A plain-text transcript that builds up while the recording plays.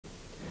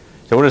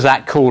So what does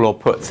that call or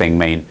put thing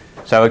mean?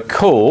 So a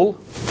call,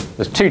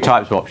 there's two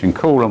types of option,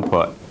 call and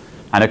put.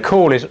 And a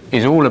call is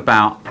all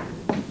about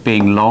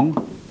being long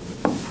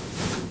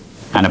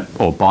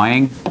or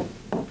buying.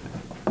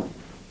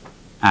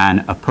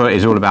 And a put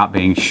is all about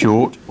being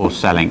short or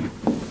selling.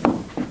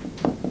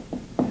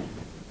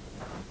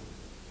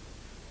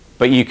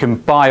 But you can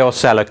buy or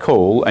sell a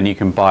call and you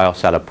can buy or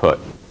sell a put.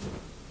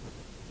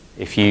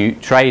 If you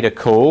trade a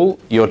call,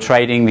 you're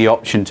trading the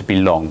option to be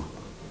long.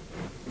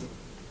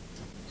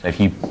 So if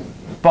you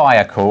buy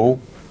a call,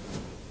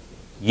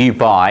 you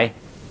buy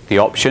the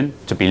option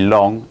to be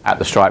long at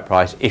the strike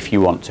price if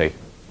you want to.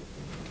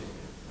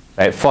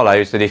 So it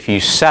follows that if you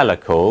sell a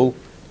call,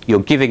 you're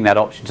giving that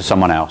option to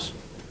someone else.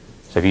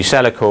 So if you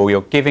sell a call,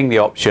 you're giving the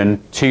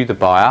option to the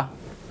buyer,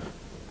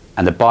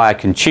 and the buyer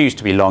can choose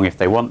to be long if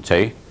they want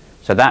to.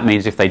 So that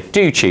means if they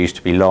do choose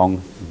to be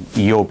long,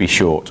 you'll be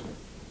short.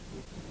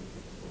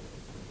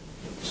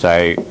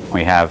 So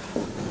we have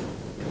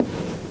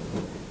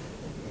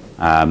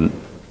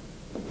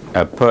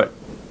a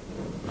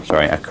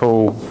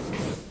call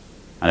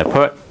and a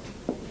put.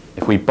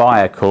 If we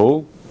buy a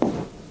call,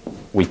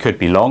 we could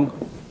be long.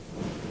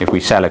 If we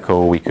sell a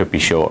call, we could be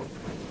short.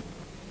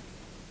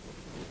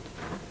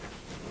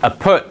 A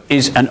put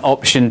is an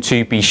option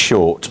to be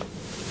short.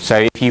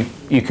 So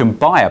if you can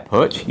buy a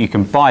put, you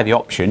can buy the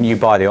option, you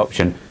buy the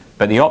option,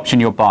 but the option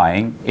you're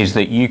buying is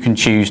that you can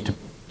choose to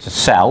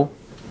sell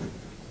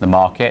the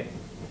market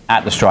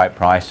at the strike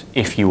price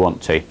if you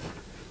want to.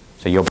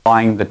 So you're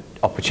buying the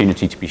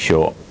opportunity to be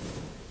short.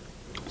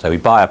 So we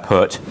buy a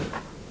put,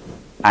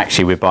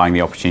 actually we're buying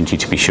the opportunity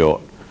to be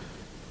short.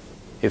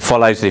 It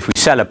follows that if we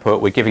sell a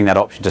put, we're giving that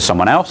option to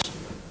someone else.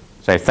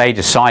 So if they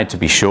decide to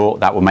be short,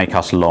 that will make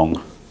us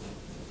long.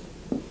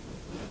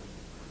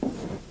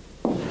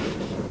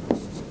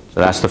 So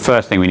that's the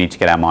first thing we need to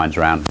get our minds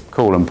around,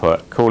 call and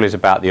put. Call is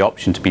about the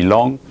option to be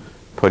long,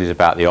 put is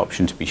about the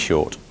option to be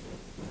short.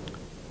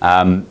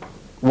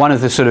 One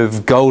of the sort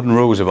of golden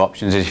rules of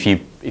options is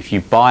if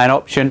you buy an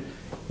option,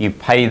 you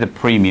pay the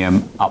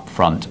premium up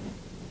front.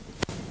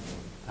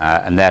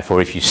 And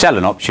therefore, if you sell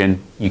an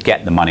option, you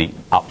get the money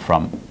up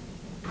front.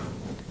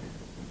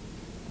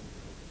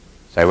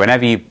 So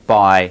whenever you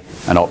buy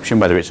an option,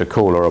 whether it's a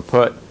call or a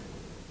put,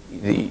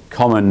 the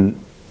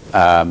common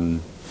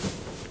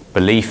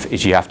belief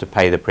is you have to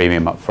pay the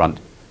premium up front.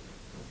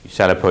 You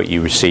sell a put,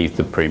 you receive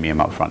the premium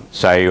up front.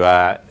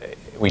 So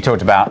we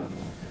talked about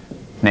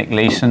Nick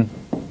Leeson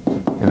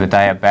the other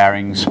day at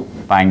Barings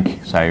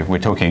Bank. So we're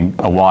talking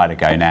a while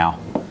ago now.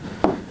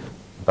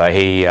 But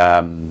he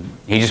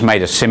just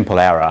made a simple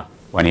error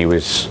when he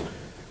was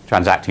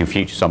transacting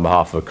futures on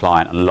behalf of a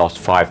client and lost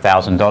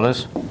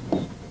 $5,000.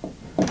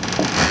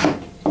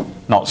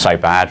 Not so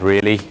bad,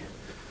 really.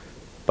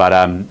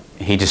 But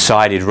he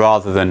decided,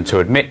 rather than to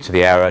admit to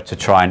the error, to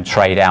try and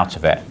trade out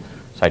of it.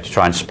 So to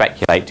try and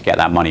speculate to get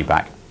that money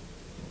back.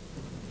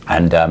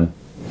 And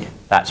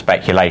that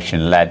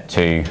speculation led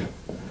to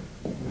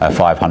a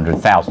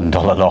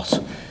 $500,000 loss.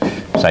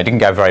 So it didn't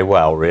go very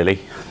well, really,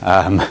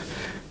 to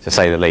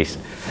say the least.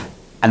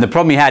 And the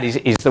problem he had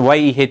is the way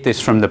he hid this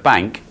from the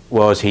bank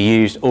was he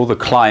used all the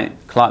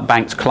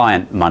bank's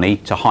client money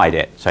to hide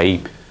it. So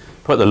he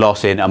put the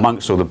loss in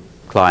amongst all the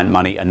client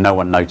money and no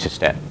one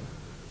noticed it.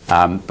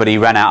 But he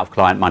ran out of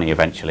client money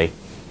eventually.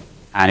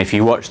 And if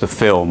you watch the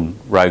film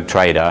Rogue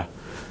Trader,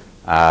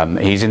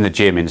 he's in the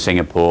gym in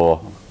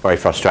Singapore, very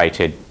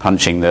frustrated,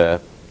 punching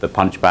the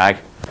punch bag.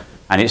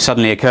 And it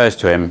suddenly occurs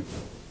to him,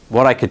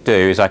 what I could do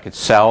is I could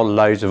sell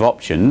loads of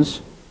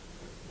options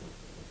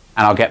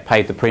and I'll get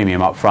paid the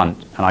premium up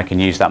front and I can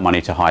use that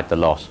money to hide the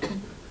loss.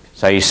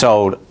 So he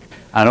sold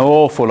an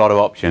awful lot of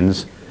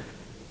options,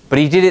 but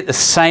he did it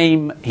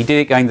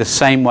going the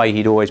same way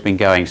he'd always been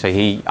going. So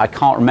I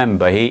can't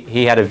remember,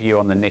 he had a view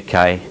on the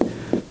Nikkei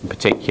in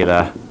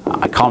particular.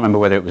 I can't remember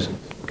whether it was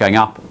going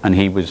up and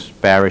he was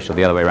bearish or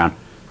the other way around,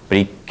 but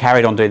he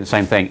carried on doing the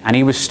same thing and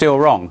he was still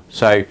wrong.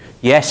 So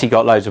yes, he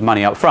got loads of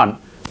money up front,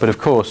 but of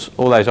course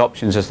all those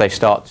options, as they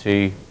start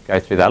to go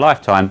through their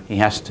lifetime, he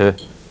has to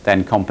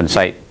then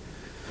compensate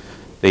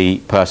the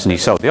person he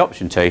sold the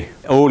option to.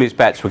 All his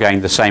bets were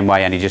going the same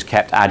way and he just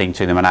kept adding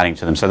to them and adding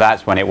to them. So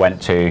that's when it went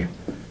to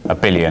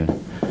 $1 billion,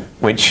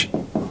 which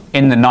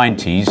in the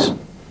 90s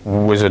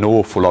was an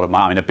awful lot of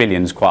money. I mean, $1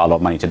 billion's quite a lot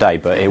of money today,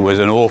 but it was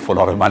an awful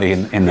lot of money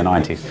in the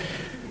 90s.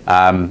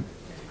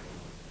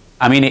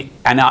 I mean,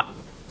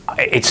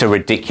 it's a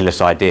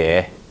ridiculous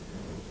idea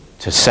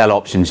to sell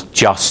options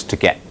just to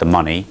get the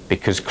money,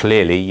 because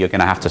clearly you're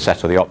going to have to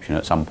settle the option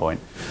at some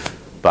point.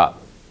 But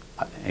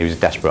he was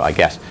desperate, I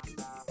guess.